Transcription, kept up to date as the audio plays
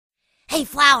Hey,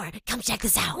 Flower, come check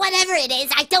this out. Whatever it is,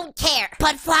 I don't care.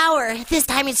 But Flower, this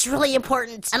time it's really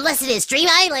important. Unless it is Dream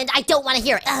Island, I don't want to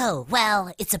hear it. Oh, well,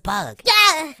 it's a bug.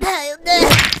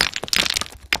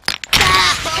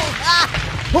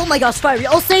 Oh my gosh, Fiery,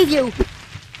 I'll save you!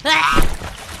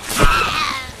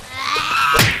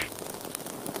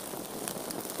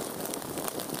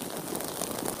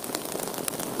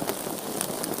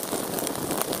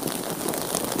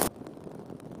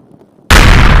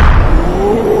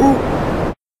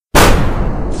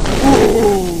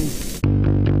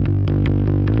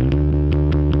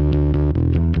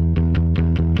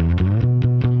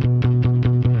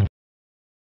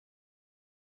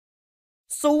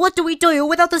 So what do we do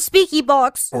without the speaky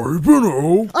box? I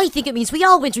dunno. I think it means we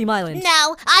all win Dream Island.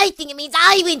 No, I think it means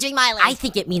I win Dream Island. I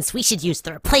think it means we should use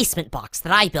the replacement box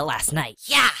that I built last night.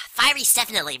 Yeah, Fiery's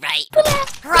definitely right.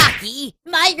 Rocky,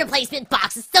 my replacement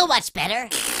box is so much better.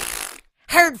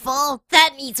 Hurtful,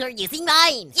 that means we're using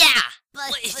mine. Yeah.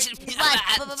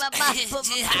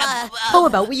 How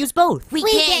about we use both? We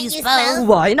can't use both.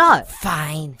 Why not?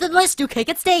 Fine. Then let's do cake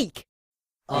and steak.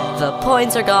 The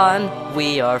points are gone,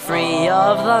 we are free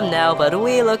of them now, but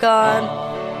we look on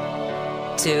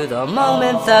to the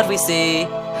moment that we see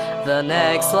the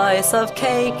next slice of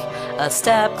cake, a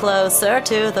step closer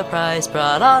to the prize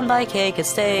brought on by cake and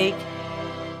steak.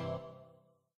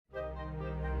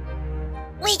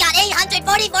 We got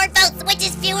 844 votes, which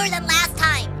is fewer than last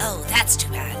time. Oh, that's too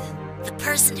bad. The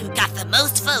person who got the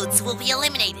most votes will be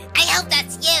eliminated. I hope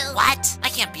that's you. What? I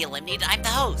can't be eliminated, I'm the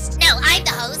host. No, I'm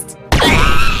the host.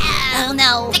 Oh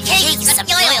no, The cake is a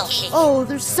royal cake. Oh,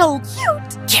 they're so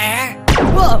cute. Care?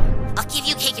 Whoa. I'll give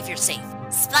you cake if you're safe.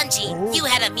 Spongy, you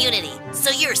had immunity, so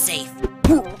you're safe.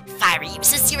 Fiery,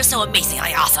 since you were so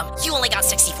amazingly awesome, you only got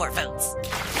 64 votes.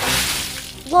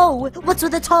 Whoa, what's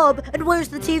with the tub? And where's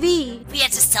the TV? We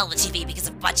had to sell the TV because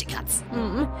of budget cuts.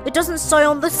 It doesn't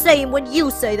sound the same when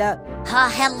you say that.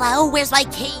 Hello, where's my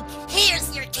cake?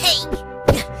 Here's your cake.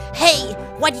 Hey,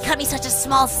 why'd you cut me such a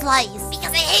small slice?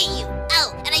 Because I hate you.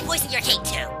 Oh, and I poisoned your cake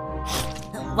too.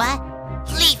 What?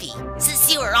 Leafy,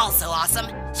 since you were also awesome,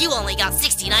 you only got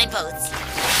 69 votes.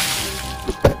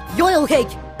 Yoil cake!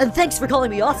 And thanks for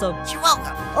calling me awesome. You're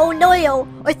welcome. Oh no,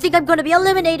 I think I'm gonna be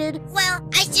eliminated. Well,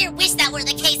 I sure wish that were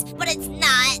the case, but it's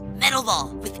not. Metal Ball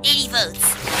with 80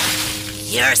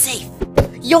 votes. You're safe.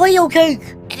 Yoil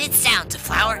cake! And it's down to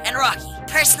Flower and Rocky.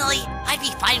 Personally, I'd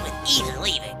be fine with either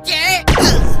leaving.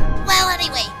 Well,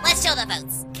 anyway, let's show the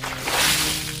votes.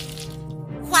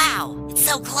 Wow, it's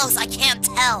so close I can't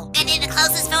tell. And in the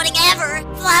closest voting ever,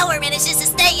 Flower manages to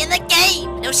stay in the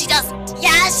game. No, she doesn't.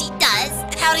 Yeah, she does.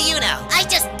 And how do you know? I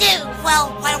just do.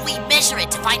 Well, why don't we measure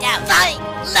it to find out? Fine,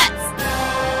 let's.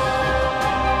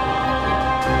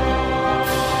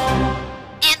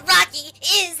 And Rocky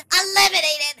is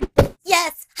eliminated.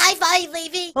 Yes, high five,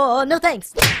 Leafy. Oh, no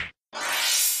thanks.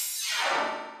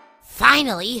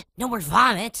 Finally, no more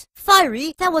vomit.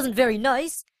 Fiery, that wasn't very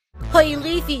nice. Hey,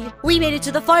 Leafy, we made it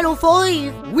to the final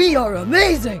 5. We are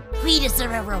amazing. We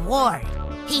deserve a reward.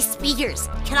 Hey, speakers,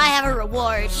 can I have a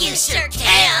reward? You sure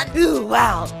can. Ooh,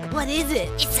 wow. What is it?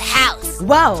 It's a house.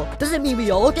 Wow, does it mean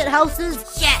we all get houses?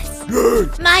 Yes. Yay!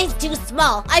 Mine's too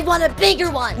small. I want a bigger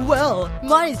one. Well,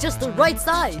 mine is just the right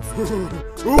size.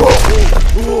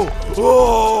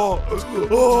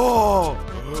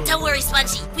 Don't worry,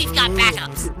 Spongy. We've got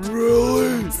backups.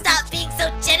 Really? Stop being so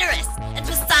generous. And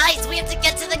besides, we have to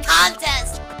get to the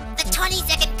contest. The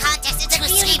 20-second contest is To a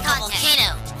beauty escape the contest.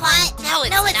 volcano. What? No,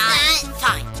 it's no, it's not. not.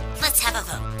 Fine. Let's have a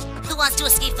vote. Who wants to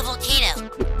escape the volcano?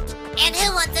 And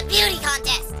who wants a beauty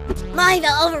contest? My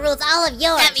vote overrules all of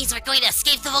yours. That means we're going to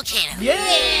escape the volcano.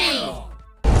 Yeah!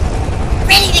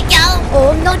 Ready to go?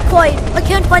 Oh, not quite. I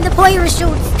can't find the parachutes.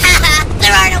 Haha,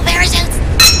 there are no parachutes.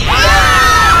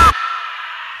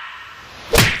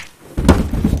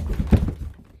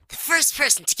 The first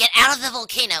person to get out of the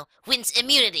volcano wins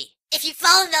immunity. If you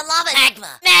fall in the lava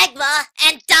Magma.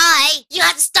 and die, you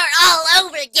have to start all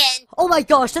over again. Oh my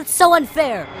gosh, that's so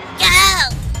unfair. Go!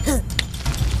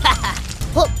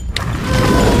 Hop.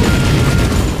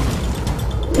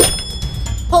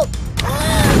 Hop.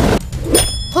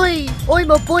 Hey,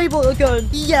 I'm a Bible again.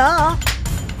 Yeah.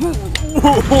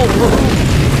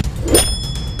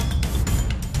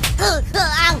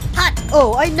 Ow, hot.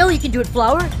 Oh, I know you can do it,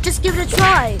 Flower. Just give it a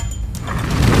try.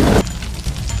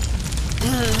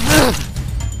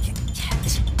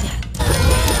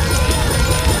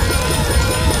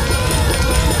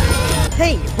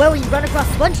 Hey, why will you run across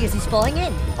Spongy as he's falling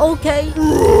in? Okay.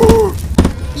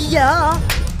 Yeah.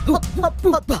 Hop, hop,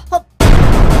 hop, hop.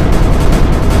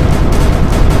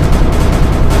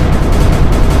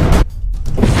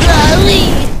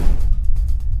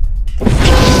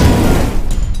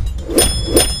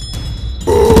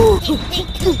 I'm gonna beat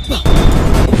you.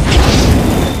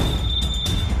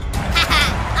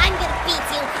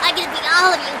 I'm gonna beat all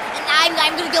of you. And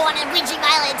I'm gonna go on and win Dream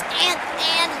Island. And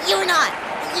you're not.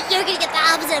 You're gonna get the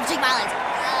opposite of Dream Island.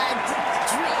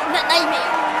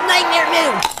 Nightmare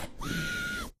Moon.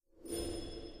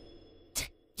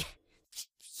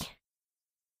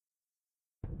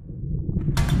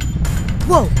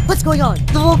 Whoa, what's going on?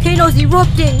 The volcano's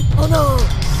erupting! Oh no!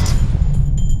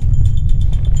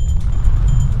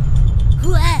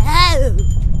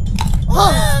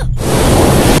 Whoa.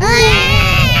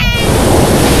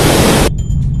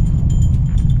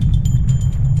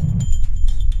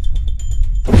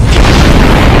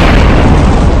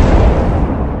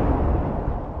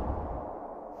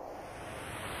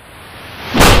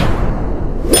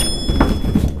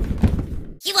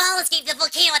 You all escaped the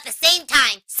volcano at the same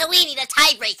time, so we need a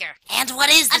tiebreaker. And what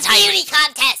is the A beauty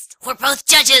contest. We're both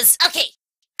judges. Okay,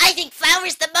 I think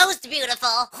Flower's the most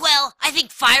beautiful. Well, I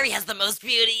think Fiery has the most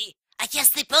beauty. I guess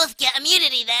they both get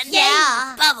immunity then.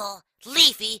 Yeah. Bubble,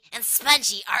 Leafy, and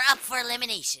Spongy are up for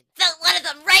elimination. Vote one of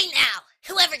them right now.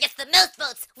 Whoever gets the most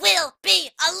votes will be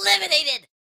eliminated.